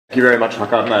Thank you very much,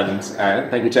 Hakan,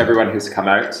 and thank you to everyone who's come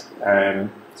out.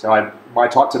 My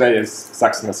talk today is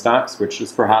Sex and the Stacks, which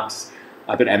is perhaps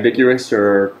a bit ambiguous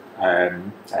or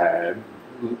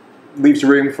leaves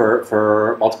room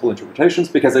for multiple interpretations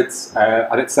because it's a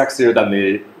bit sexier than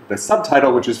the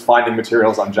subtitle, which is Finding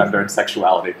Materials on Gender and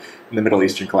Sexuality in the Middle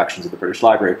Eastern Collections of the British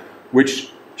Library,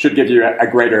 which should give you a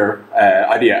greater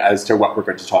idea as to what we're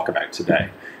going to talk about today.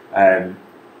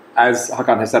 As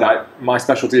Hakan has said, my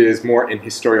specialty is more in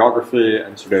historiography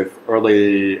and sort of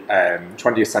early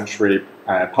 20th century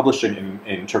publishing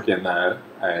in Turkey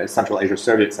and Central Asia,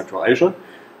 Soviet Central Asia.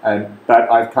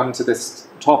 But I've come to this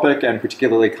topic and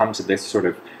particularly come to this sort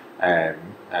of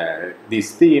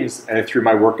these themes through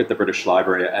my work at the British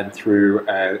Library and through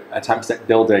attempts at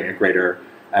building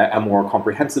a more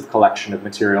comprehensive collection of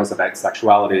materials about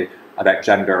sexuality, about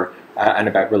gender, and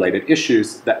about related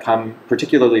issues that come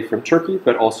particularly from Turkey,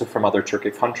 but also from other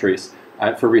Turkic countries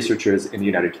for researchers in the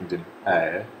United Kingdom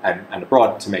and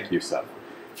abroad to make use of.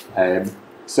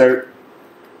 So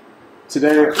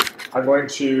today I'm going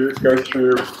to go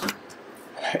through,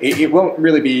 it won't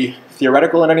really be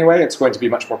theoretical in any way, it's going to be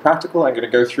much more practical. I'm going to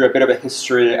go through a bit of a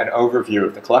history and overview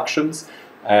of the collections,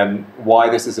 why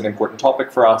this is an important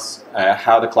topic for us,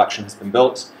 how the collection has been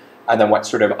built, and then what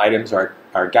sort of items are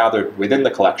gathered within the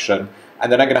collection.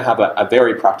 And then I'm going to have a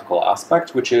very practical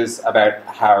aspect, which is about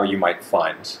how you might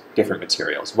find different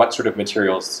materials, what sort of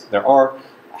materials there are,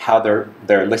 how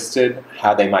they're listed,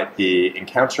 how they might be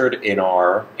encountered in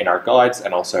our guides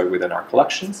and also within our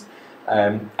collections,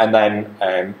 and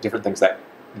then different things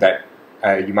that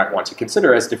you might want to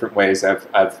consider as different ways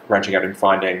of branching out and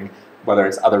finding whether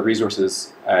it's other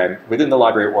resources within the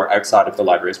library or outside of the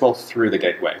library as well through the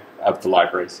gateway of the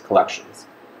library's collections.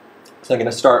 So I'm going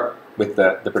to start with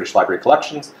the British Library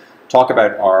collections, talk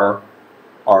about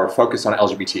our focus on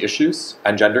LGBT issues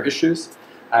and gender issues,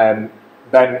 and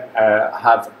then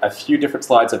have a few different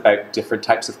slides about different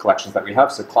types of collections that we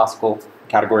have, so classical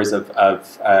categories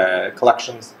of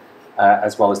collections,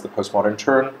 as well as the postmodern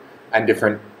turn, and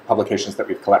different publications that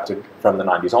we've collected from the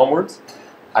 90s onwards.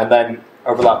 And then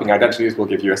overlapping identities will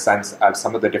give you a sense of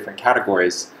some of the different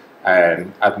categories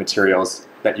of materials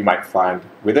that you might find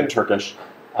within Turkish,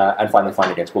 and finally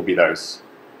finding it will be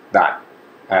that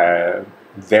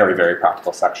very, very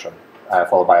practical section,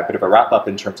 followed by a bit of a wrap-up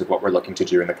in terms of what we're looking to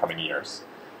do in the coming years.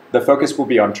 The focus will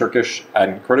be on Turkish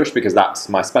and Kurdish because that's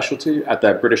my specialty. At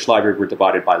the British Library we're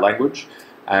divided by language,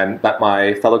 but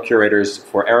my fellow curators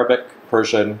for Arabic,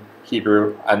 Persian,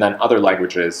 Hebrew, and then other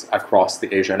languages across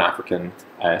the Asian and African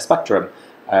spectrum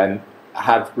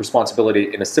have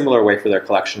responsibility in a similar way for their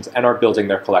collections and are building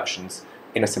their collections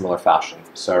in a similar fashion.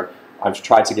 So I've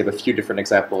tried to give a few different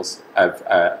examples of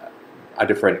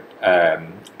different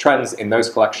trends in those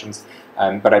collections,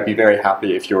 but I'd be very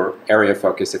happy if your area of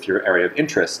focus, if your area of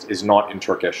interest is not in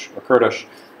Turkish or Kurdish,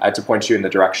 to point you in the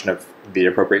direction of the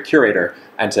appropriate curator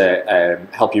and to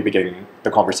help you begin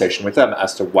the conversation with them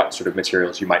as to what sort of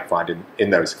materials you might find in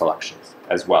those collections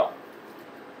as well.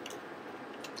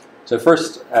 So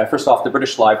first off, the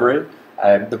British Library.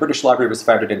 The British Library was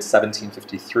founded in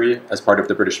 1753 as part of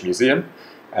the British Museum.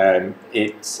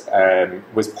 It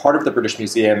was part of the British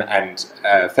Museum and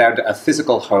found a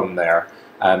physical home there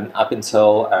up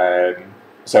until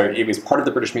so it was part of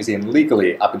the British Museum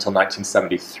legally up until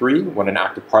 1973 when an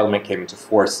Act of Parliament came into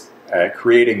force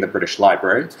creating the British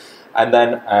Library. And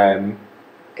then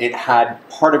it had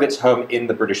part of its home in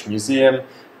the British Museum,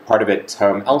 part of its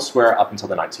home elsewhere up until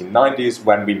the 1990s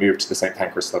when we moved to the St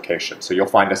Pancras location. So you'll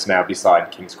find us now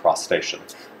beside King's Cross Station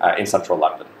in central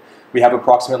London. We have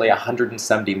approximately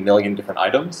 170 million different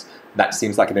items. That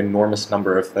seems like an enormous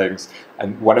number of things,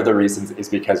 and one of the reasons is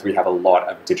because we have a lot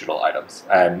of digital items.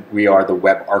 We are the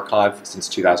web archive since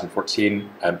 2014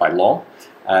 by law,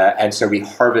 and so we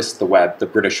harvest the web, the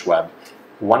British web,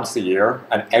 once a year,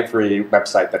 and every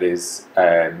website that is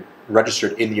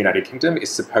registered in the United Kingdom is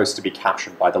supposed to be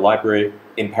captured by the library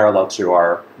in parallel to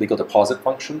our legal deposit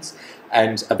functions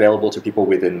and available to people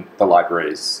within the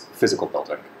library's physical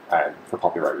building for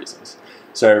copyright reasons.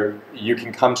 So you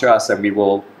can come to us and we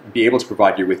will be able to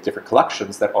provide you with different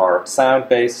collections that are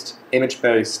sound-based,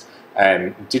 image-based,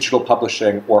 digital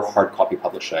publishing or hard copy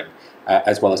publishing,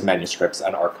 as well as manuscripts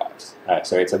and archives.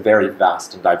 So it's a very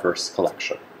vast and diverse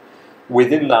collection.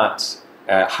 Within that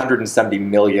 170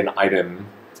 million item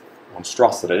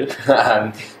monstrosity,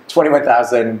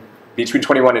 21,000, between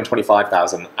 21 and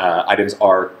 25,000 items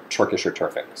are Turkish or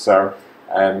Turkic. So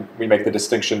we make the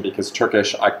distinction because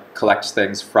Turkish, I collect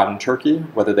things from Turkey,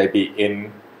 whether they be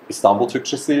in Istanbul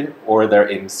Türkçesi or they're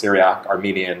in Syriac,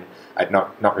 Armenian,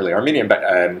 not really Armenian, but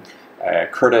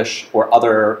Kurdish or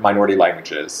other minority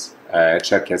languages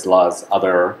Cherkes, Laz,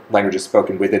 other languages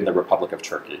spoken within the Republic of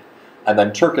Turkey. And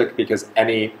then Turkic, because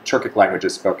any Turkic language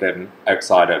is spoken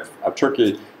outside of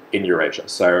Turkey in Eurasia.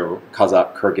 So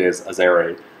Kazakh, Kyrgyz,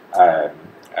 Azeri,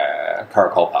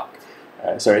 Karakalpak.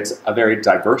 So it's a very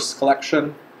diverse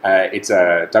collection. It's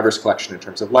a diverse collection in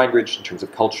terms of language, in terms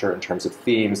of culture, in terms of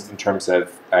themes, in terms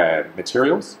of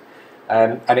materials.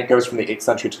 And it goes from the 8th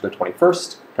century to the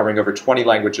 21st, covering over 20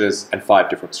 languages and 5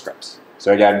 different scripts.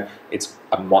 So again, it's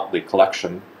a motley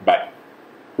collection, but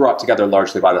brought together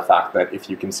largely by the fact that if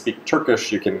you can speak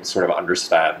Turkish, you can sort of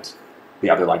understand the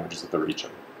other languages of the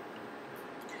region.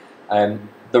 And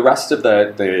the rest of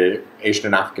the Asian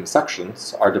and African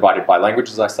sections are divided by language,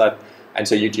 as I said, and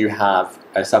so you do have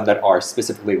some that are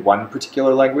specifically one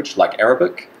particular language, like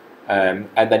Arabic, and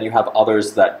then you have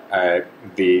others that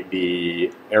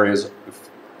the areas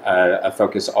of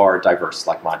focus are diverse,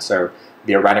 like mine. So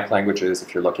the Iranic languages,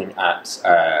 if you're looking at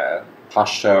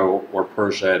Pashto or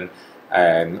Persian,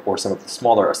 or some of the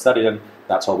smaller Ossetian,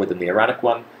 that's all within the Iranic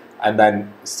one. And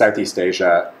then Southeast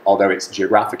Asia, although it's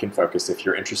geographic in focus, if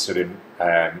you're interested in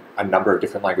a number of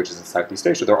different languages in Southeast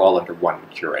Asia, they're all under one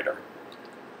curator.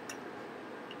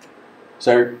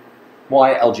 So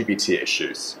why LGBT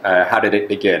issues? How did it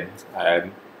begin?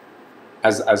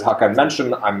 As Hakan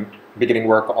mentioned, I'm beginning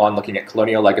work on looking at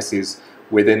colonial legacies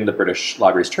within the British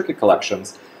Library's Turkic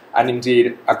collections. And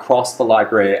indeed, across the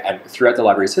library and throughout the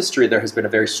library's history, there has been a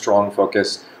very strong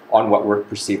focus on what were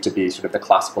perceived to be sort of the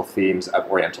classical themes of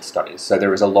Oriental studies. So there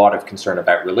was a lot of concern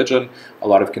about religion, a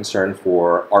lot of concern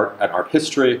for art and art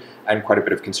history, and quite a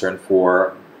bit of concern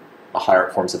for higher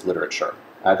forms of literature.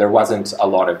 There wasn't a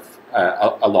lot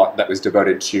that was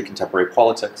devoted to contemporary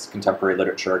politics, contemporary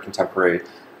literature, contemporary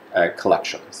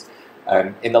collections.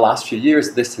 In the last few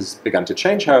years, this has begun to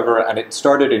change, however, and it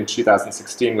started in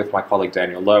 2016 with my colleague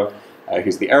Daniel Lowe,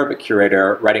 who's the Arabic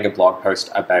curator, writing a blog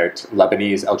post about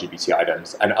Lebanese LGBT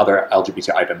items and other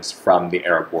LGBT items from the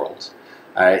Arab world.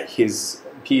 His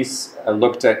piece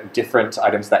looked at different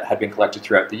items that had been collected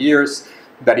throughout the years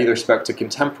that either spoke to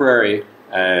contemporary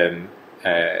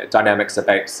dynamics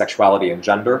about sexuality and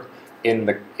gender in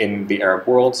the Arab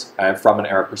world from an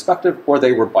Arab perspective, or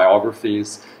they were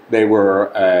biographies. They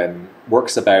were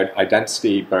works about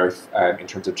identity, both in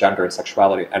terms of gender and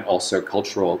sexuality, and also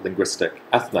cultural, linguistic,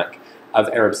 ethnic, of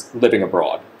Arabs living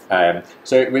abroad.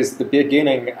 So it was the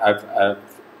beginning of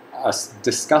us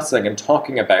discussing and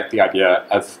talking about the idea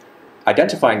of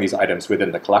identifying these items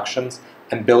within the collections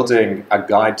and building a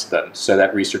guide to them so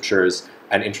that researchers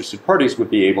and interested parties would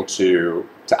be able to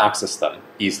access them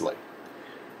easily.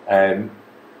 The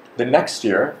next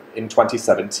year, in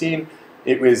 2017,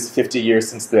 it was 50 years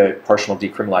since the partial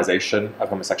decriminalization of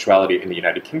homosexuality in the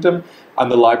United Kingdom,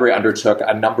 and the library undertook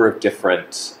a number of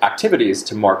different activities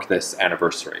to mark this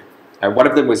anniversary. One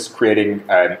of them was creating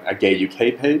a Gay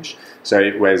UK page. So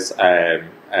it was a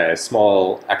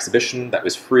small exhibition that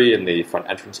was free in the front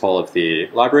entrance hall of the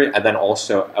library, and then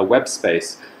also a web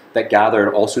space that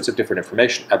gathered all sorts of different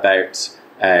information about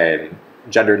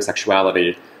gender and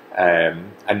sexuality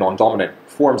and non-dominant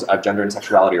forms of gender and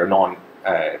sexuality, or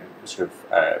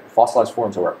fossilized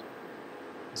forms, or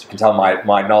as you can tell,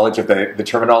 my knowledge of the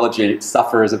terminology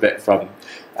suffers a bit from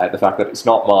the fact that it's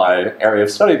not my area of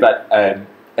study, but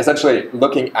essentially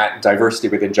looking at diversity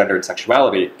within gender and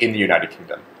sexuality in the United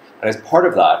Kingdom. And as part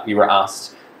of that, we were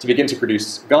asked to begin to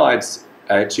produce guides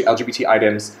to LGBT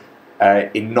items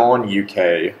in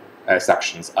non-UK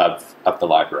sections of the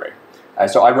library.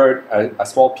 So I wrote a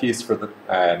small piece for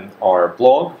our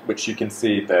blog, which you can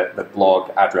see the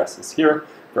blog address is here,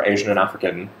 for Asian and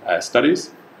African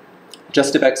Studies,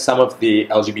 just about some of the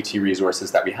LGBT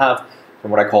resources that we have from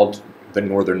what I called the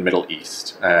Northern Middle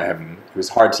East. It was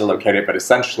hard to locate it, but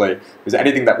essentially it was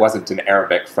anything that wasn't in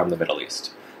Arabic from the Middle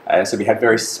East. So we had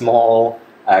very small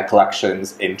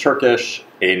collections in Turkish,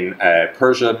 in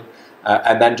Persian,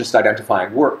 and then just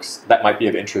identifying works that might be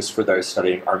of interest for those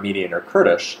studying Armenian or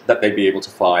Kurdish that they'd be able to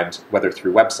find, whether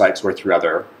through websites or through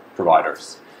other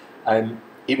providers.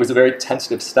 It was a very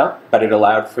tentative step, but it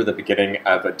allowed for the beginning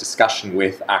of a discussion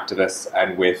with activists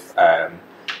and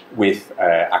with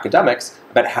academics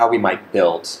about how we might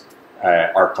build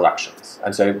our collections.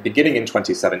 And so beginning in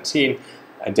 2017,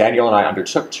 Daniel and I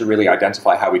undertook to really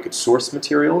identify how we could source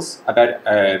materials about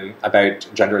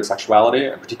gender and sexuality,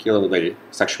 and particularly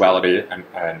sexuality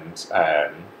and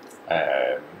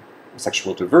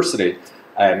sexual diversity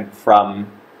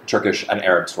from Turkish and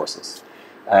Arab sources.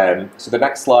 So the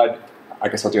next slide, I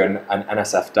guess I'll do an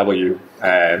NSFW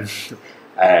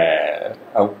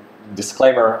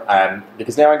disclaimer,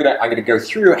 because now I'm gonna go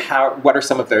through what are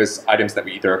some of those items that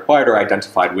we either acquired or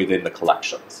identified within the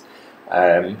collections.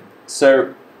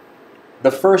 So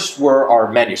The first were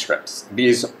our manuscripts.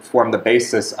 These form the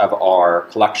basis of our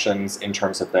collections in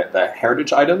terms of the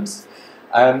heritage items.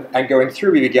 And going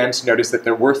through, we began to notice that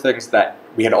there were things that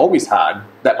we had always had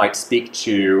that might speak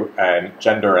to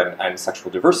gender and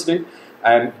sexual diversity,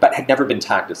 but had never been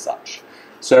tagged as such.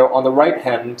 So on the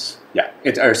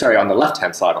on the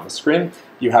left-hand side on the screen,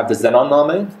 you have the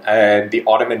Zenanname, the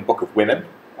Ottoman Book of Women,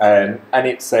 and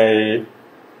it's you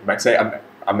might say,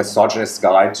 a misogynist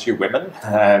guide to women.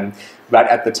 But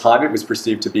at the time, it was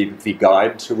perceived to be the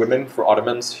guide to women for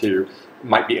Ottomans who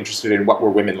might be interested in what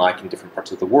were women like in different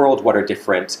parts of the world, what are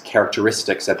different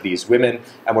characteristics of these women,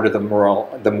 and what are the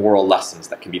moral lessons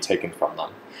that can be taken from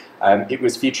them. It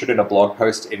was featured in a blog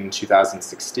post in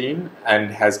 2016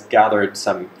 and has gathered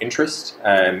some interest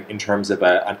in terms of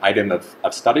an item of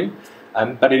study.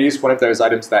 But it is one of those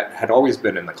items that had always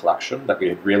been in the collection, that we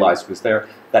had realized was there,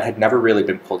 that had never really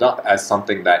been pulled up as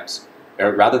something that,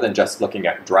 rather than just looking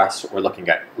at dress or looking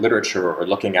at literature or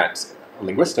looking at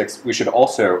linguistics, we should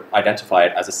also identify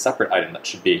it as a separate item that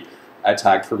should be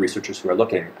tagged for researchers who are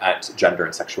looking at gender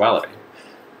and sexuality.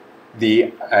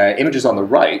 The images on the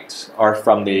right are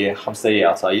from the Hamse-i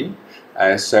Ata'i,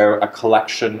 so a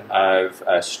collection of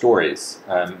stories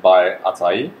by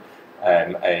Ata'i,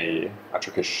 a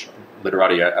Turkish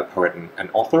literati, a poet and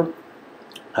author.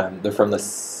 They're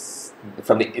this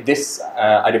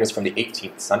item is from the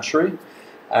 18th century.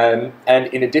 And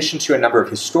in addition to a number of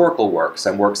historical works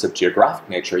and works of geographic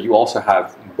nature, you also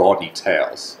have bawdy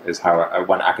tales, is how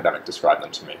one academic described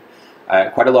them to me.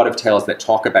 Quite a lot of tales that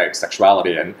talk about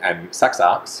sexuality and sex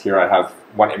acts. Here I have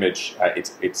one image,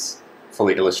 it's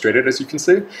fully illustrated, as you can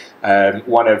see.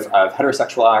 One of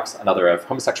heterosexual acts, another of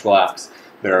homosexual acts.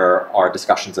 There are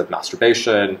discussions of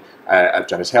masturbation, of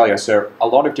genitalia, so a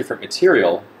lot of different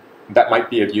material that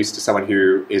might be of use to someone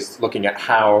who is looking at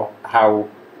how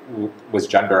was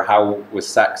gender, how was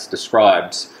sex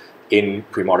described in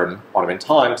pre-modern Ottoman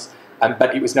times,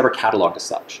 but it was never catalogued as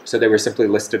such. So they were simply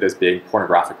listed as being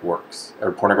pornographic works,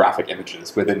 or pornographic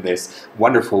images within this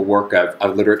wonderful work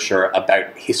of literature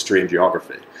about history and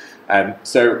geography.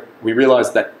 So we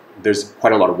realized that there's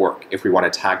quite a lot of work if we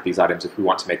want to tag these items, if we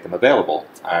want to make them available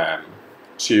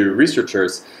to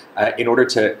researchers in order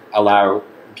to allow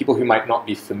people who might not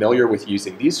be familiar with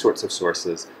using these sorts of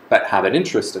sources but have an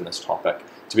interest in this topic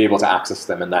to be able to access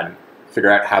them and then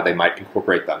figure out how they might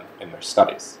incorporate them in their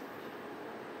studies.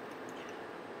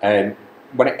 And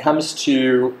when it comes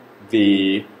to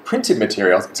the printed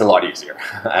materials, it's a lot easier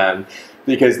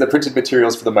because the printed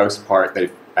materials, for the most part,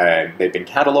 they've been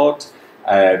cataloged.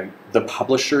 The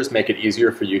publishers make it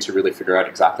easier for you to really figure out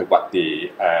exactly what the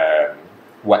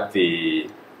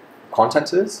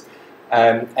content is.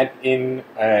 And in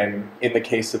the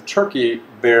case of Turkey,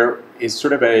 there's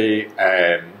sort of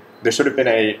been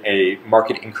a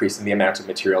marked increase in the amount of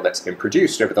material that's been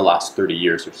produced over the last 30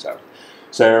 years or so.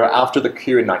 So after the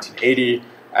coup in 1980,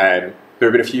 there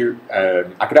have been a few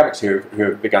academics who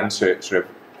have begun to sort of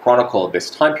chronicle this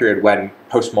time period when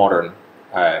postmodern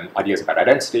ideas about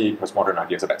identity, postmodern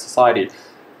ideas about society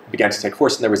began to take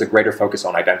force, and there was a greater focus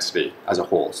on identity as a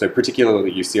whole. So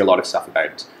particularly you see a lot of stuff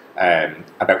about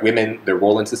women, their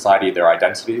role in society, their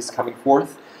identities coming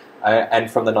forth.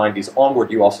 And from the 90s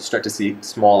onward, you also start to see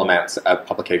small amounts of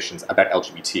publications about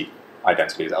LGBT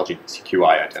identities,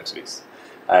 LGBTQI identities.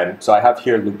 So I have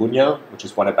here Lubunya, which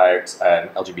is one about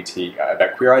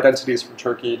about queer identities from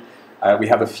Turkey. We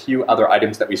have a few other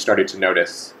items that we started to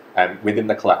notice within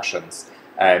the collections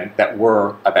that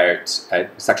were about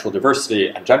sexual diversity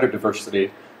and gender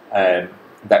diversity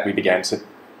that we began to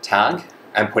tag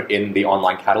and put in the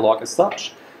online catalog as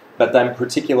such. But then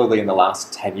particularly in the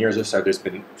last 10 years or so, there's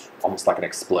been almost like an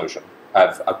explosion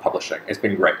of publishing. It's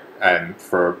been great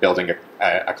for building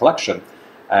a collection.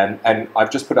 And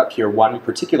I've just put up here one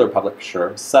particular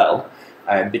publisher, Cell,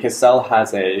 because Cell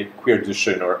has a queer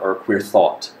tradition or queer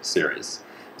thought series.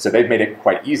 So they've made it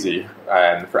quite easy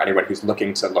for anyone who's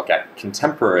looking to look at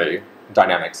contemporary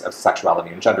dynamics of sexuality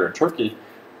and gender in Turkey.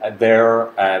 They're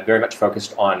very much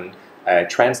focused on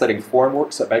translating foreign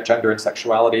works about gender and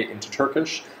sexuality into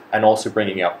Turkish, and also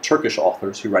bringing out Turkish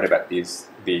authors who write about these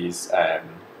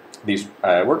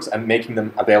works and making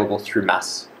them available through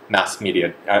mass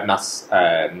media,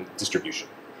 distribution.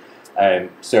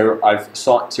 So I've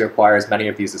sought to acquire as many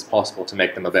of these as possible to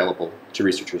make them available to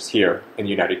researchers here in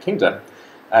the United Kingdom,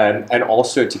 and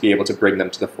also to be able to bring them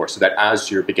to the fore so that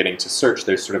as you're beginning to search,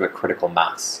 there's sort of a critical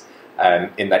mass,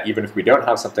 in that even if we don't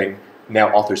have something, now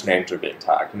authors' names are being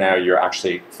tagged. Now you're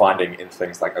actually finding in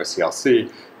things like OCLC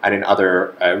and in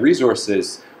other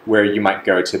resources where you might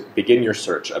go to begin your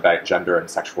search about gender and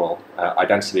sexual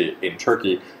identity in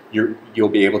Turkey, you'll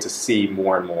be able to see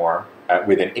more and more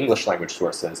within English language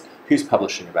sources, who's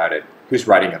publishing about it, who's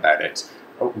writing about it,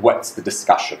 what's the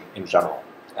discussion in general.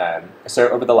 So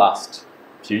over the last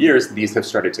few years, these have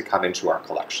started to come into our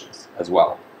collections as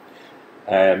well.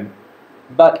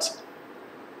 But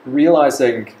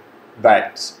realizing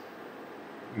that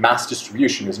mass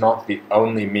distribution is not the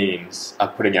only means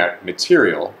of putting out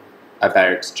material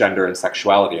about gender and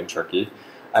sexuality in Turkey,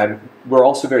 we're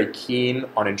also very keen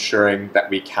on ensuring that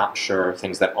we capture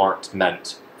things that aren't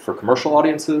meant for commercial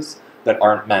audiences, that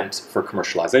aren't meant for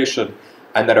commercialization,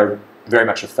 and that are very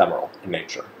much ephemeral in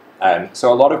nature.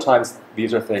 So a lot of times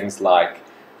these are things like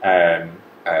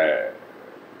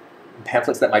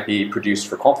pamphlets that might be produced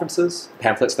for conferences,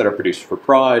 pamphlets that are produced for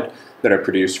Pride, that are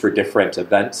produced for different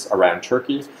events around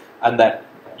Turkey, and that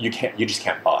you just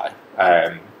can't buy.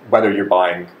 Whether you're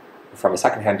buying from a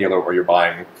secondhand dealer or you're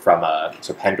buying from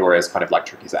so Pandora is kind of like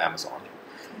Turkey's Amazon.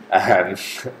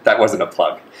 That wasn't a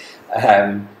plug.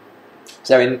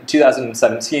 So in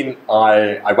 2017,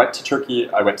 I went to Turkey.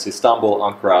 I went to Istanbul,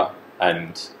 Ankara,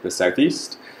 and the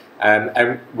southeast,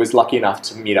 and was lucky enough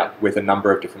to meet up with a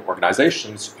number of different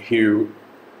organizations who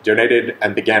donated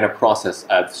and began a process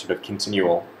of sort of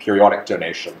continual, periodic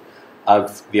donation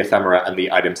of the ephemera and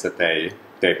the items that they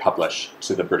publish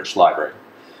to the British Library.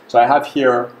 So I have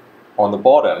here on the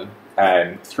bottom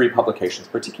 3 publications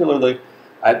particularly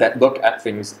that look at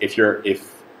things if you're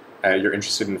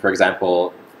interested in, for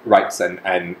example, rights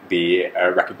and the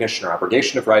recognition or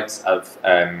abrogation of rights of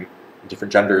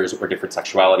different genders or different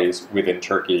sexualities within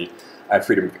Turkey,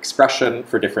 freedom of expression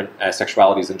for different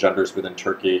sexualities and genders within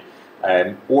Turkey,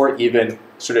 or even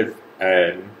sort of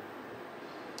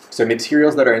so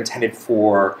materials that are intended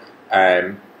for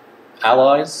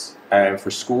allies, for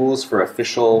schools, for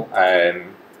official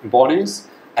bodies,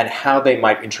 and how they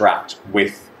might interact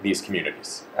with these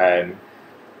communities.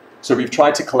 So we've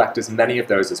tried to collect as many of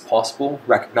those as possible,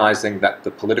 recognizing that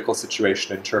the political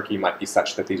situation in Turkey might be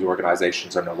such that these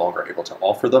organizations are no longer able to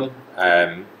offer them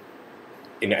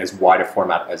in as wide a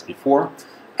format as before,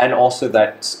 and also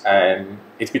that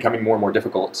it's becoming more and more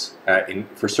difficult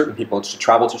for certain people to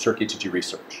travel to Turkey to do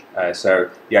research. So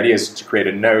the idea is to create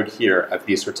a node here of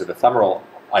these sorts of ephemeral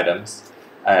items,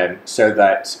 so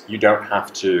that you don't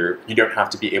have to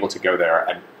be able to go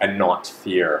there and not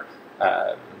fear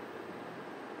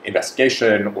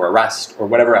investigation or arrest or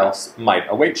whatever else might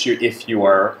await you if you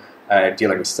are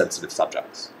dealing with sensitive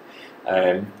subjects.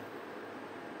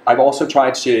 I've also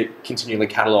tried to continually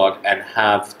catalog and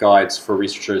have guides for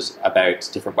researchers about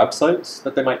different websites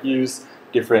that they might use,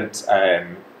 different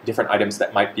items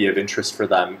that might be of interest for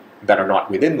them that are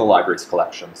not within the library's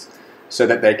collections, so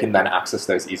that they can then access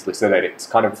those easily, so that it's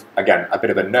kind of, again, a bit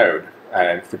of a node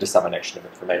for dissemination of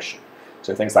information.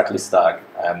 So things like Listag,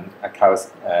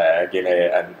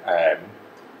 Gele, and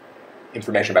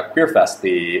information about Queerfest,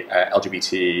 the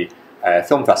LGBT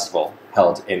film festival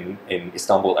held in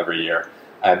Istanbul every year.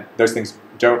 Those things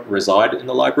don't reside in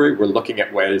the library. We're looking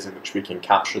at ways in which we can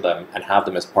capture them and have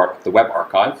them as part of the web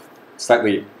archive.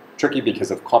 Slightly tricky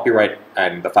because of copyright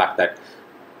and the fact that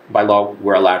by law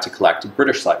we're allowed to collect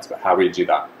British sites, but how we do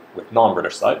that with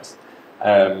non-British sites.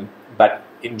 But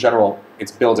in general,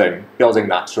 it's building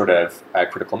that sort of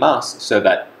critical mass so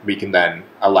that we can then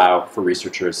allow for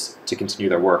researchers to continue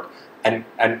their work and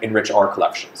enrich our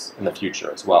collections in the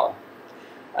future as well.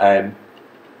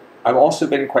 I've also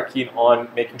been quite keen on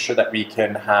making sure that we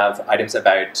can have items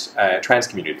about trans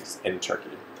communities in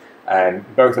Turkey,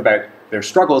 both about their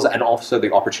struggles and also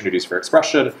the opportunities for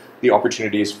expression, the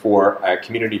opportunities for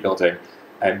community building,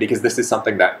 because this is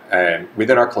something that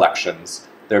within our collections,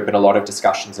 there have been a lot of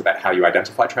discussions about how you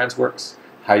identify trans works,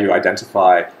 how you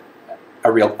identify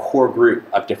a real core group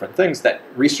of different things that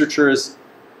researchers,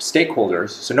 stakeholders,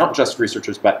 so not just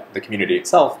researchers but the community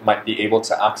itself, might be able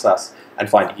to access and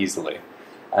find easily.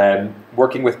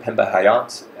 Working with Pembe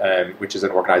Hayat, which is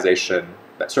an organization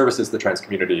that services the trans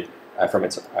community from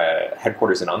its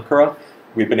headquarters in Ankara,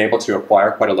 we've been able to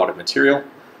acquire quite a lot of material,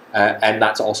 and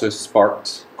that's also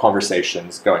sparked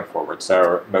conversations going forward.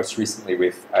 So most recently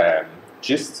with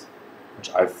GIST,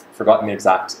 which I've forgotten the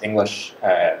exact English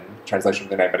translation of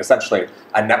the name, but essentially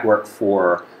a network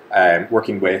for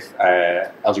working with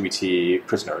LGBT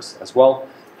prisoners as well.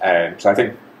 So I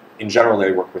think in general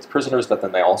they work with prisoners, but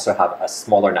then they also have a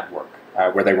smaller network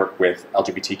where they work with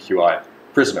LGBTQI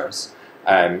prisoners,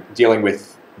 dealing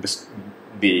with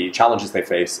the challenges they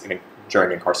face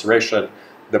during incarceration,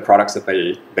 the products that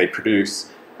they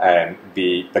produce, and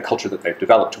the culture that they've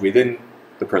developed within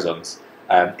the prisons,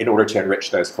 in order to enrich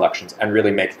those collections and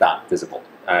really make that visible.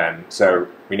 So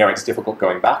we know it's difficult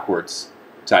going backwards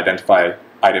to identify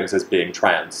items as being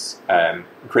trans,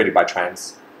 created by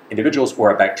trans individuals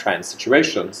or about trans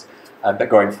situations, but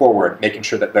going forward, making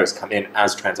sure that those come in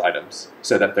as trans items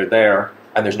so that they're there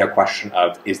and there's no question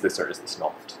of is this or is this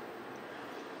not.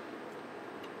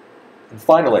 And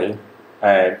finally,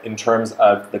 in terms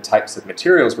of the types of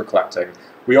materials we're collecting,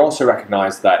 we also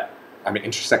recognize that,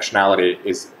 intersectionality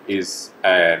is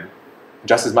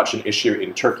just as much an issue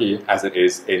in Turkey as it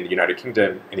is in the United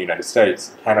Kingdom, in the United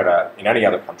States, Canada, in any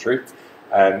other country,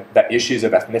 that issues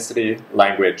of ethnicity,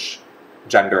 language,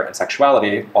 gender, and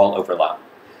sexuality all overlap.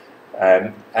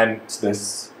 And to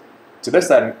this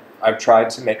end, I've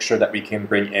tried to make sure that we can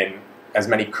bring in as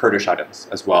many Kurdish items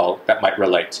as well that might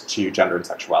relate to gender and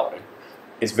sexuality.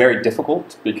 It's very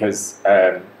difficult because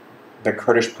the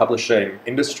Kurdish publishing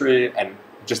industry and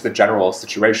just the general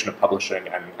situation of publishing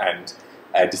and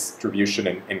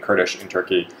distribution in Kurdish in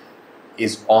Turkey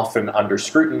is often under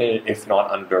scrutiny, if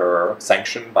not under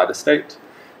sanction by the state.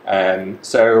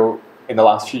 So in the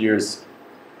last few years,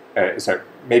 so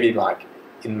maybe like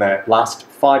in the last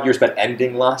 5 years, but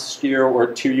ending last year or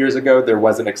 2 years ago, there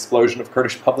was an explosion of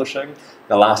Kurdish publishing.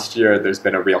 The last year, there's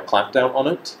been a real clampdown on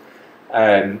it.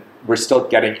 We're still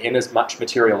getting in as much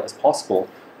material as possible,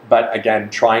 but again,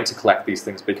 trying to collect these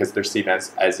things because they're seen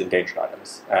as endangered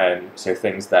items. So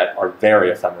things that are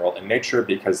very ephemeral in nature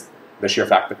because the sheer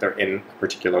fact that they're in a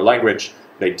particular language,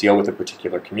 they deal with a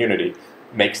particular community,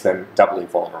 makes them doubly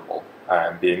vulnerable,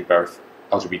 being both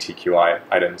LGBTQI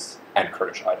items and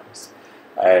Kurdish items.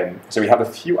 So we have a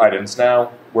few items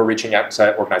now. We're reaching out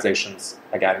to organizations,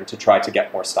 again, to try to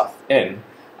get more stuff in,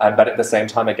 but at the same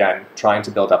time, again, trying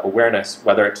to build up awareness,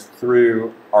 whether it's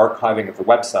through archiving of the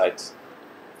website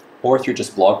or through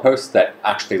just blog posts that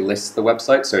actually list the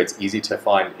website so it's easy to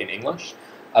find in English,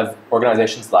 of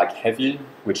organizations like HEVI,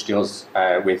 which deals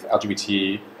with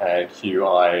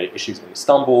LGBTQI issues in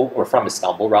Istanbul, or from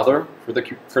Istanbul rather, for the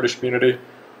Kurdish community,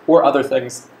 or other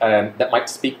things that might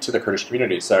speak to the Kurdish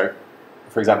community. So,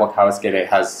 for example, Kavasgele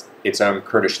has its own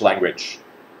Kurdish language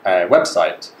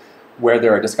website where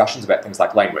there are discussions about things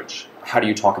like language. How do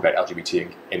you talk about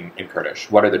LGBT in Kurdish?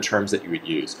 What are the terms that you would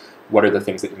use? What are the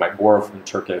things that you might borrow from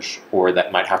Turkish or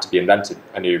that might have to be invented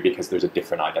anew because there's a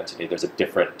different identity, there's a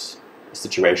different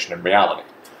situation and reality.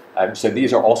 So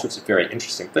these are all sorts of very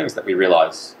interesting things that we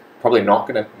realize probably not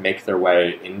going to make their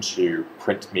way into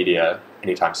print media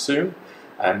anytime soon,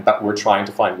 but we're trying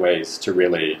to find ways to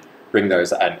really bring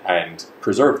those and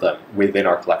preserve them within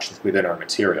our collections, within our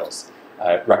materials,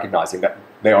 recognizing that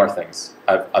they are things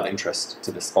of interest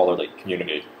to the scholarly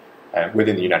community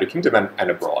within the United Kingdom and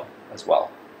abroad as well.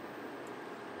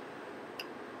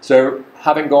 So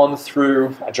having gone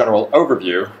through a general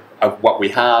overview of what we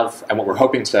have and what we're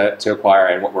hoping to acquire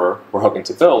and what we're hoping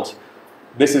to build,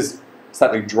 this is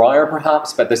slightly drier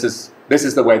perhaps, but this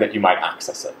is the way that you might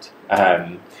access it.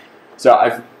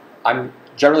 So I'm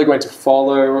generally going to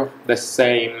follow the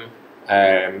same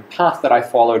path that I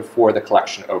followed for the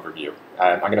collection overview.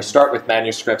 I'm going to start with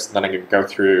manuscripts, and then I'm going to go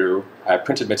through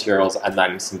printed materials and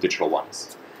then some digital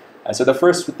ones. So the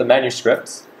first with the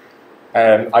manuscripts,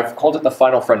 I've called it the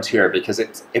final frontier because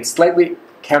it's slightly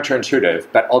counterintuitive,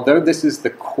 but although this is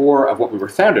the core of what we were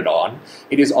founded on,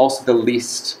 it is also the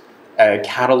least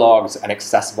cataloged and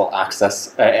accessible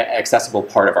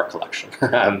part of our collection.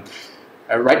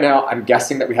 Right now, I'm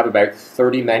guessing that we have about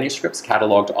 30 manuscripts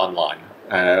cataloged online,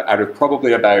 out of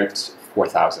probably about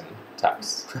 4,000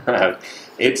 texts.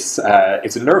 It's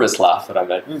a nervous laugh that I'm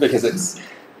making because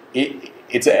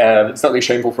it's slightly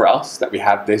shameful for us that we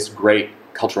have this great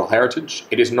cultural heritage.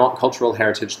 It is not cultural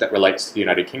heritage that relates to the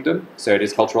United Kingdom, so it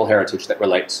is cultural heritage that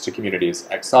relates to communities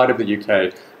outside of the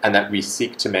UK and that we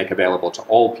seek to make available to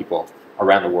all people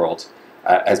around the world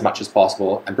as much as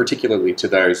possible, and particularly to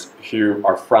those who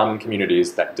are from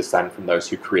communities that descend from those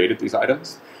who created these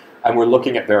items. And we're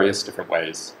looking at various different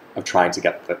ways of trying to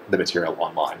get the material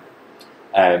online.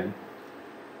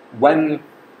 When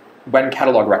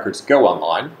catalog records go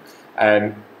online,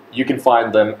 you can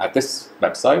find them at this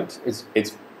website.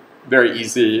 It's very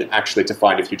easy actually to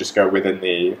find if you just go within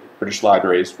the British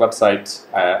Library's website.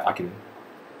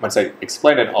 Once I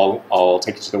explain it, I'll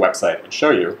take you to the website and show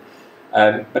you.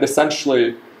 But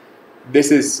essentially,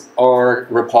 this is our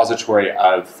repository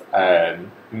of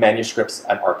manuscripts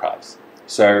and archives.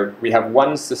 So we have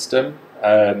one system,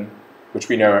 which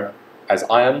we know as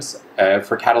IAMS,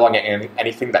 for cataloging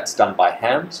anything that's done by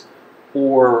hand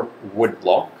or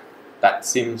woodblock. That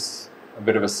seems a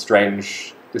bit of a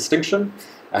strange distinction,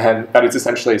 but it's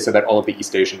essentially so that all of the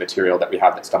East Asian material that we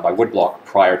have that's done by woodblock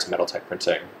prior to metal type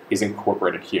printing is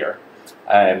incorporated here.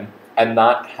 And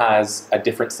that has a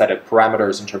different set of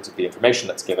parameters in terms of the information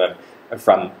that's given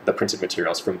from the printed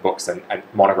materials, from books and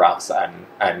monographs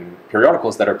and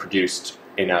periodicals that are produced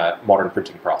in a modern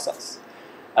printing process.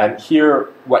 And here,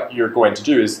 what you're going to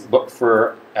do is look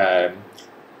for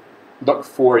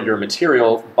your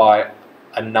material by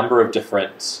a number of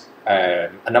different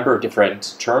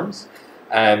terms,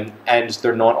 and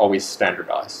they're not always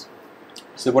standardized.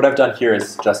 So what I've done here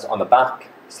is just on the back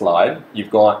slide, you've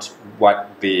got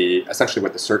essentially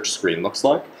what the search screen looks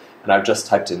like, and I've just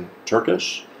typed in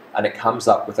Turkish, and it comes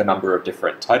up with a number of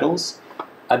different titles,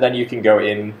 and then you can go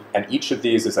in, and each of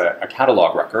these is a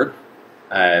catalog record.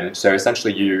 So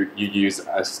essentially you use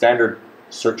a standard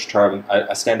search term,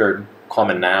 a standard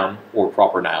common noun or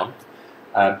proper noun,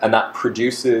 and that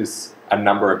produces a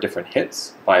number of different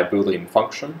hits by a Boolean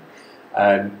function,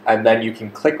 and then you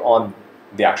can click on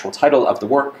the actual title of the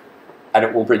work, and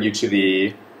it will bring you to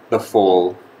the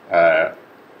full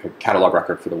catalog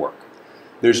record for the work.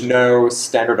 There's no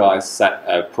standardized set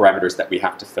of parameters that we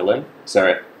have to fill in,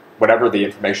 so whatever the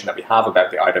information that we have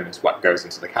about the item is what goes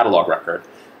into the catalog record.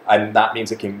 And that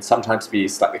means it can sometimes be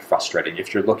slightly frustrating.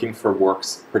 If you're looking for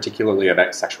works particularly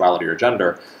about sexuality or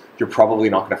gender, you're probably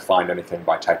not going to find anything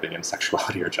by typing in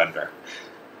sexuality or gender.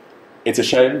 It's a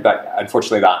shame, but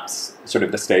unfortunately that's sort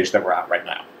of the stage that we're at right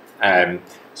now.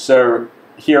 So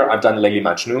here I've done Leyli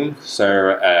Majnun,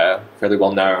 so a fairly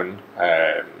well-known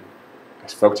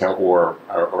folktale or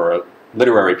a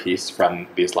literary piece from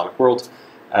the Islamic world.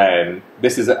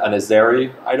 This is an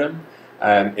Azeri item.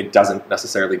 It doesn't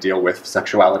necessarily deal with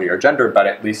sexuality or gender, but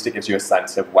at least it gives you a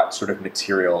sense of what sort of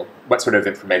material, what sort of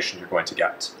information you're going to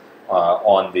get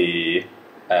on the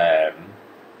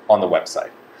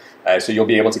website. So you'll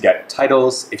be able to get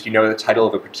titles. If you know the title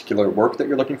of a particular work that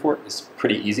you're looking for, it's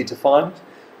pretty easy to find.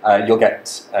 You'll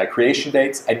get creation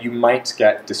dates, and you might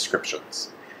get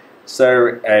descriptions.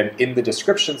 So in the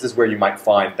descriptions is where you might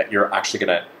find that you're actually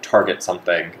going to target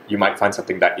something. You might find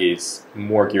something that is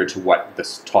more geared to what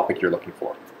this topic you're looking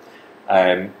for.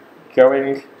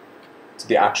 Going to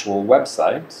the actual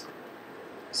website,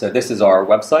 so this is our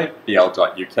website,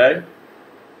 bl.uk,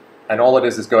 and all it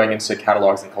is going into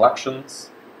catalogs and collections,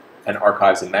 and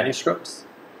archives and manuscripts,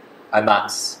 and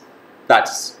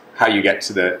that's how you get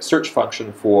to the search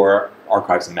function for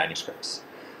archives and manuscripts.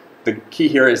 The key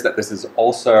here is that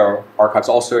archives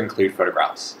also include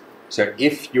photographs. So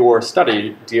if your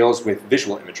study deals with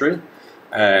visual imagery,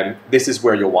 this is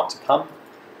where you'll want to come,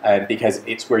 because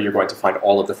it's where you're going to find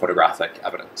all of the photographic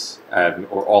evidence,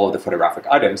 or all of the photographic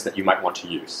items that you might want to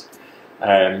use.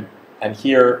 And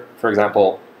here, for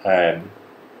example,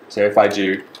 so if I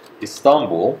do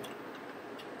Istanbul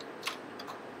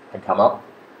and come up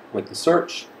with the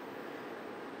search,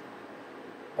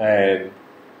 and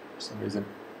for some reason,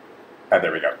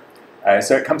 there we go.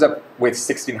 So it comes up with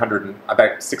 1600,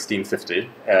 about 1650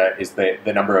 is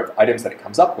the number of items that it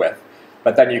comes up with.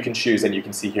 But then you can choose, and you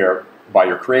can see here by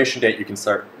your creation date, you can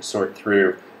sort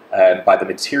through by the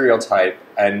material type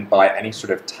and by any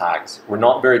sort of tags. We're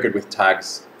not very good with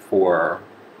tags for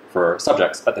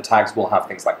subjects, but the tags will have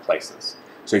things like places.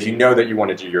 So if you know that you want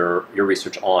to do your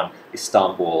research on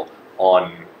Istanbul,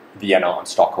 on Vienna, on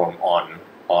Stockholm, on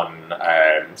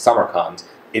Samarkand,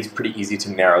 it's pretty easy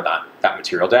to narrow that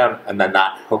material down, and then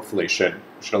that hopefully should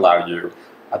allow you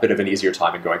a bit of an easier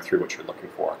time in going through what you're looking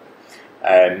for.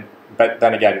 But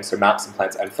then again, so maps and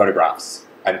plans and photographs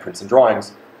and prints and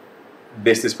drawings,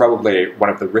 this is probably one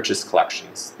of the richest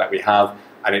collections that we have,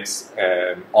 and it's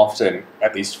often,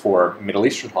 at least for Middle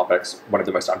Eastern topics, one of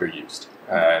the most underused.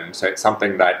 So it's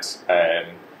something that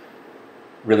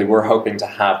really we're hoping to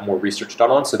have more research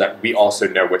done on, so that we also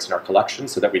know what's in our collection,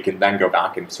 so that we can then go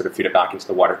back and sort of feed it back into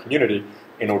the wider community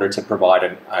in order to provide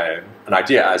an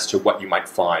idea as to what you might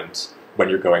find when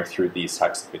you're going through these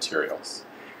types of materials.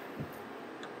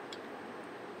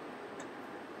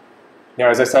 Now,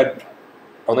 as I said,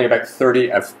 only about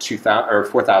 30 of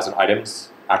 4,000 items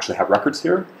actually have records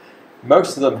here.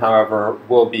 Most of them, however,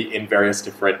 will be in various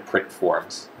different print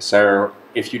forms. So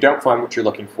if you don't find what you're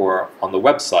looking for on the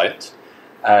website,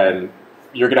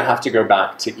 you're going to have to go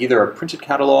back to either a printed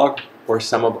catalog or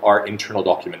some of our internal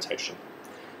documentation.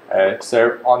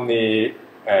 So on the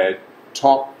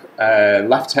top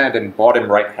left-hand and bottom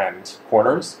right-hand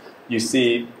corners, you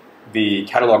see the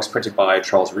catalogs printed by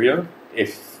Charles Rio.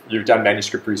 If you've done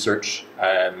manuscript research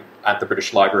at the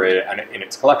British Library and in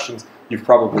its collections, you've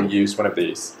probably used one of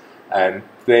these.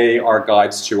 They are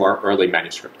guides to our early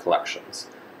manuscript collections.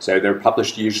 So they're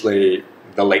published usually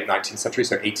the late 19th century,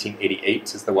 so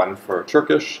 1888 is the one for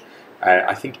Turkish.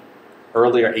 I think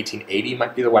earlier 1880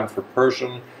 might be the one for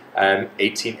Persian, and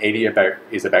 1880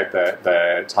 is about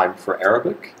the time for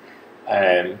Arabic.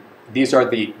 These are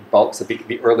the bulks of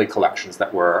the early collections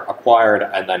that were acquired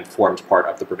and then formed part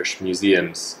of the British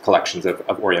Museum's collections of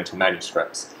Oriental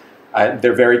manuscripts.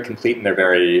 They're very complete and they're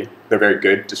very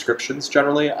good descriptions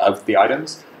generally of the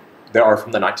items. They are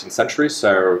from the 19th century,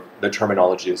 so the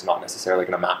terminology is not necessarily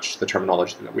going to match the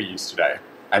terminology that we use today.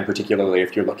 And particularly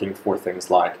if you're looking for things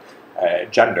like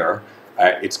gender,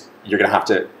 you're going to have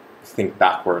to think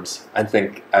backwards and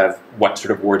think of what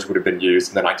sort of words would have been used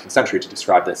in the 19th century to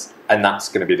describe this, and that's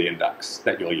going to be the index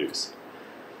that you'll use.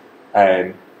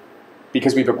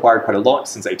 Because we've acquired quite a lot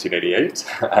since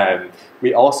 1888,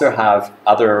 we also have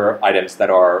other items that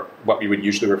are what we would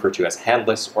usually refer to as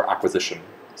handless or acquisition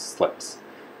slips.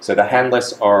 So the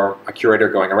handless are a curator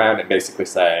going around and basically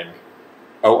saying,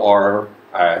 OR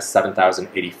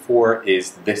 7084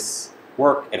 is this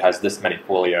work, it has this many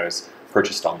folios,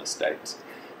 purchased on this date.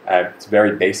 It's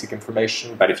very basic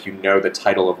information, but if you know the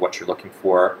title of what you're looking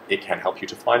for, it can help you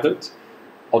to find it.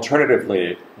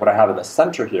 Alternatively, what I have in the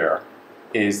center here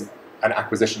is an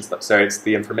acquisition slip. So it's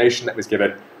the information that was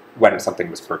given when something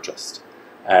was purchased.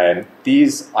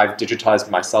 These I've digitized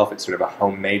myself. It's sort of a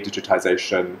homemade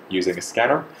digitization using a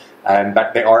scanner,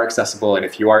 but they are accessible, and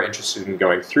if you are interested in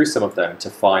going through some of them to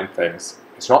find things,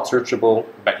 it's not searchable,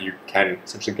 but you can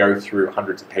essentially go through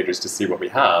hundreds of pages to see what we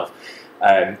have.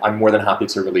 I'm more than happy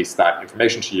to release that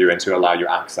information to you and to allow you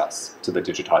access to the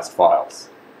digitized files.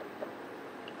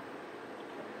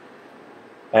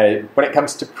 When it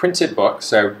comes to printed books,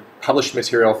 so published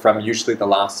material from usually the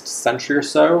last century or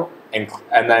so,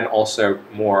 and then also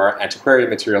more antiquarian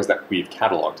materials that we've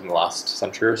catalogued in the last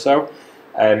century or so.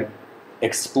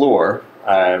 Explore,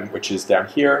 which is down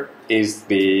here, is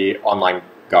the online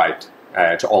guide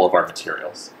to all of our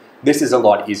materials. This is a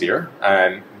lot easier.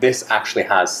 This actually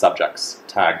has subjects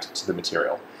tagged to the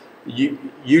material.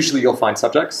 Usually you'll find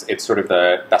subjects. It's sort of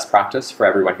the best practice for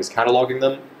everyone who's cataloging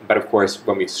them. But of course,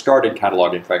 when we started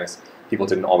cataloging things, people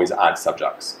didn't always add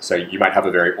subjects. So you might have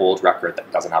a very old record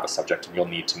that doesn't have a subject, and you'll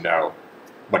need to know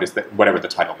whatever the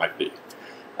title might be.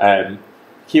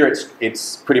 Here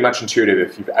it's pretty much intuitive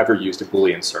if you've ever used a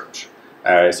Boolean search.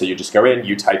 So you just go in,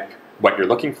 you type what you're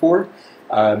looking for,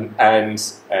 and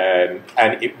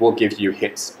it will give you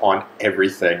hits on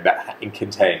everything that it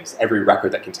contains, every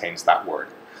record that contains that word.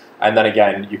 And then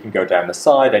again, you can go down the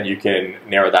side and you can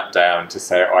narrow that down to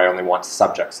say, oh, I only want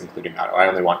subjects including that, or I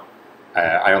only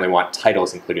want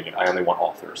titles including it, I only want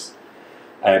authors.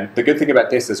 The good thing about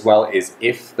this as well is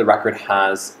if the record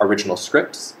has original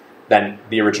scripts, then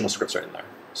the original scripts are in there.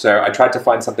 So I tried to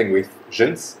find something with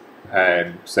jins,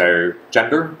 so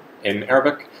gender in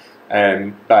Arabic,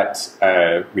 but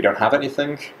we don't have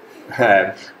anything.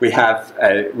 We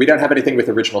don't have anything with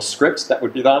original scripts that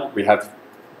would be that. We have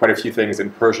quite a few things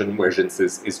in Persian where jins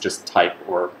is just type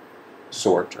or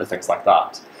sort or things like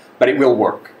that. But it will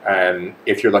work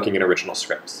if you're looking at original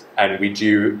scripts. And we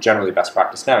do, generally best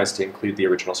practice now is to include the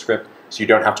original script, so you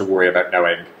don't have to worry about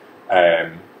knowing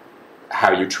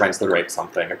how you transliterate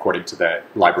something according to the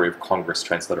Library of Congress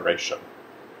transliteration.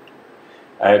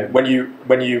 When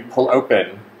you pull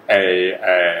open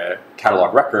a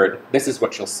catalog record, this is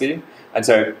what you'll see. And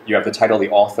so you have the title,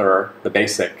 the author, the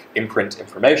basic imprint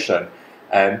information.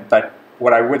 But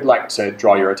what I would like to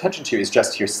draw your attention to is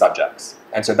just your subjects.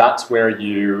 And so that's where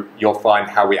you'll find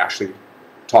how we actually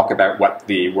talk about what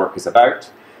the work is about.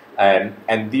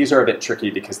 And these are a bit tricky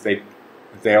because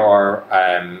they're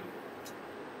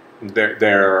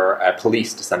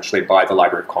policed essentially by the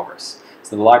Library of Congress.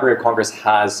 So the Library of Congress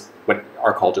has what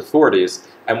are called authorities,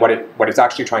 and what it's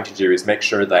actually trying to do is make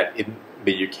sure that in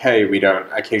the UK we don't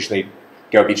occasionally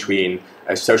go between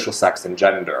social sex and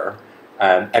gender,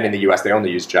 and in the US they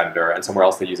only use gender, and somewhere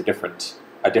else they use a different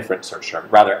search term.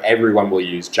 Rather, everyone will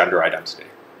use gender identity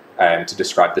to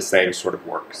describe the same sort of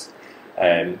works.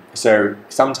 So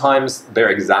sometimes they're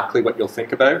exactly what you'll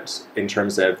think about in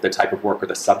terms of the type of work or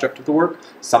the subject of the work.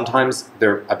 Sometimes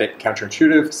they're a bit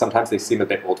counterintuitive, sometimes they seem a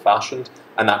bit old-fashioned,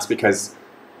 and that's because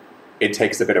it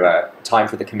takes a bit of a time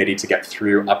for the committee to get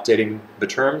through updating the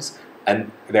terms,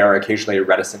 and they are occasionally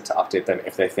reticent to update them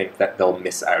if they think that they'll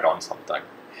miss out on something.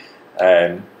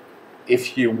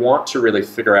 If you want to really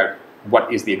figure out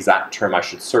what is the exact term I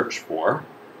should search for,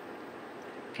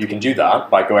 you can do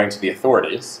that by going to the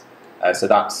authorities. So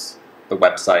that's the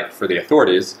website for the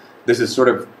authorities. This is sort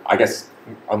of, I guess,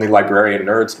 only librarian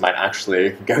nerds might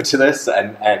actually go to this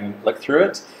and look through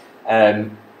it.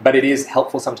 But it is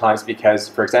helpful sometimes because,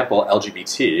 for example,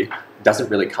 LGBT doesn't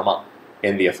really come up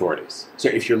in the authorities. So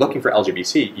if you're looking for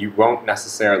LGBT, you won't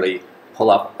necessarily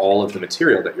pull up all of the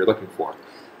material that you're looking for.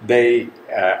 They,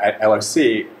 at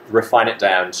LOC, refine it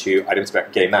down to items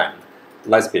about gay men,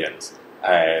 lesbians,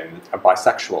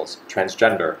 bisexuals,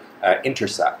 transgender,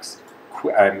 intersex.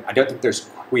 I don't think there's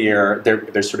queer,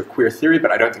 there's sort of queer theory,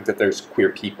 but I don't think that there's queer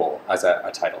people as a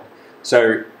title.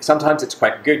 So sometimes it's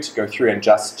quite good to go through and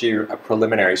just do a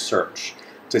preliminary search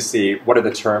to see what are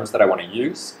the terms that I want to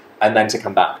use, and then to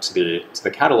come back to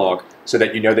the catalog so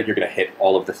that you know that you're going to hit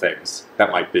all of the things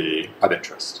that might be of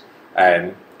interest.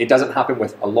 And it doesn't happen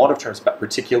with a lot of terms, but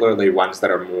particularly ones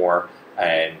that are more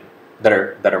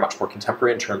that are much more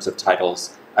contemporary in terms of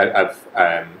titles of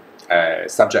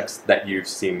subjects that you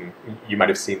might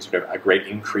have seen sort of a great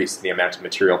increase in the amount of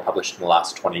material published in the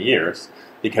last 20 years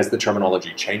because the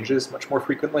terminology changes much more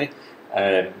frequently.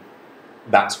 And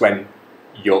that's when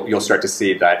you'll start to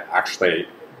see that actually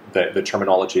the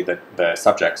terminology, the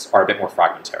subjects are a bit more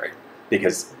fragmentary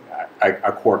because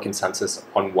a core consensus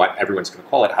on what everyone's going to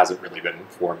call it hasn't really been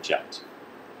formed yet.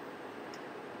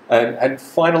 And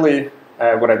finally,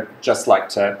 what I'd just like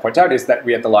to point out is that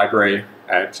we at the library,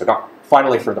 so not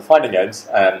finally for the finding ends,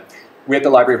 we at the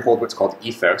library hold what's called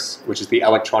Ethos, which is the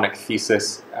electronic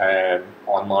thesis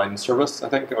online service, I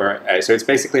think. So it's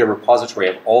basically a repository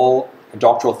of all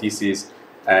doctoral theses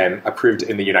approved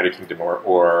in the United Kingdom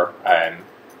or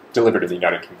delivered in the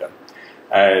United Kingdom.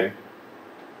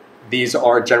 These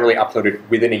are generally uploaded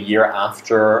within a year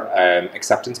after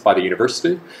acceptance by the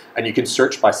university, and you can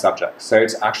search by subject. So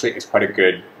it's quite a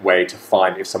good way to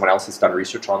find if someone else has done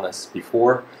research on this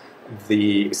before.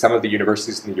 Some of the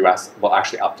universities in the US will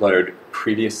actually upload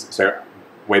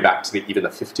way back to even the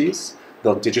 50s.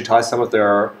 They'll digitize some of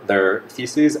their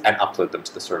theses and upload them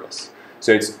to the service.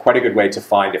 So it's quite a good way to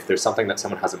find if there's something that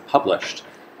someone hasn't published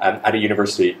at a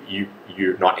university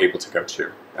you're not able to go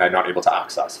to, not able to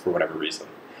access for whatever reason.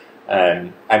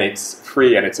 And it's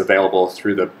free and it's available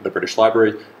through the British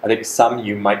Library. I think some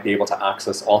you might be able to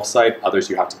access off-site, others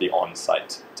you have to be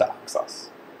on-site to access.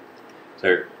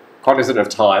 So cognizant of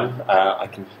time, I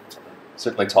can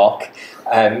certainly talk.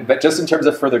 But just in terms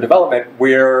of further development,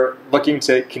 we're looking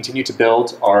to continue to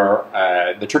build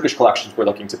the Turkish collections. We're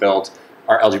looking to build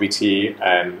our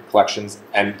LGBT collections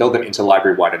and build them into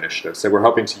library-wide initiatives. So we're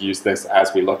hoping to use this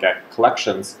as we look at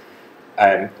collections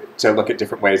to look at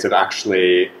different ways of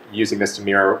actually using this to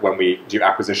mirror when we do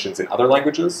acquisitions in other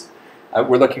languages.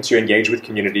 We're looking to engage with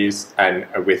communities and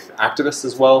with activists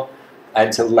as well,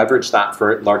 and to leverage that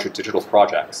for larger digital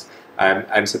projects.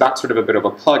 And so that's sort of a bit of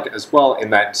a plug as well, in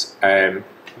that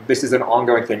this is an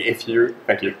ongoing thing. If you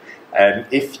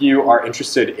are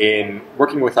interested in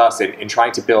working with us in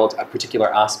trying to build a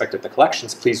particular aspect of the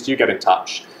collections, please do get in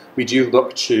touch. We do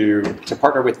look to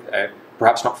partner with,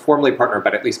 perhaps not formally partner,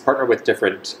 but at least partner with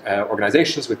different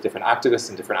organizations, with different activists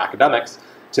and different academics,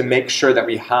 to make sure that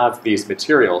we have these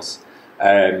materials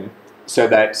so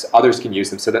that others can use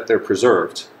them, so that they're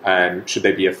preserved, should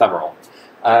they be ephemeral.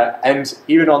 And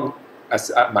even on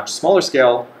a much smaller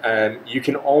scale, you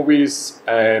can always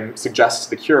suggest to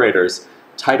the curators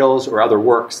titles or other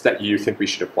works that you think we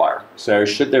should acquire. So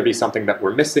should there be something that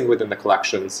we're missing within the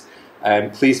collections,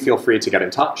 please feel free to get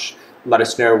in touch. Let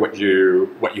us know what you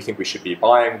think we should be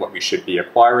buying, what we should be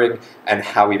acquiring, and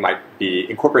how we might be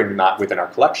incorporating that within our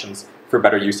collections for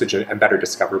better usage and better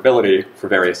discoverability for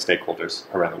various stakeholders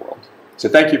around the world. So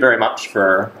thank you very much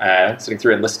for sitting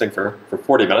through and listening for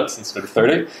 40 minutes instead of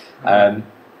 30.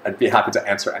 I'd be happy to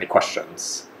answer any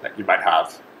questions that you might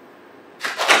have.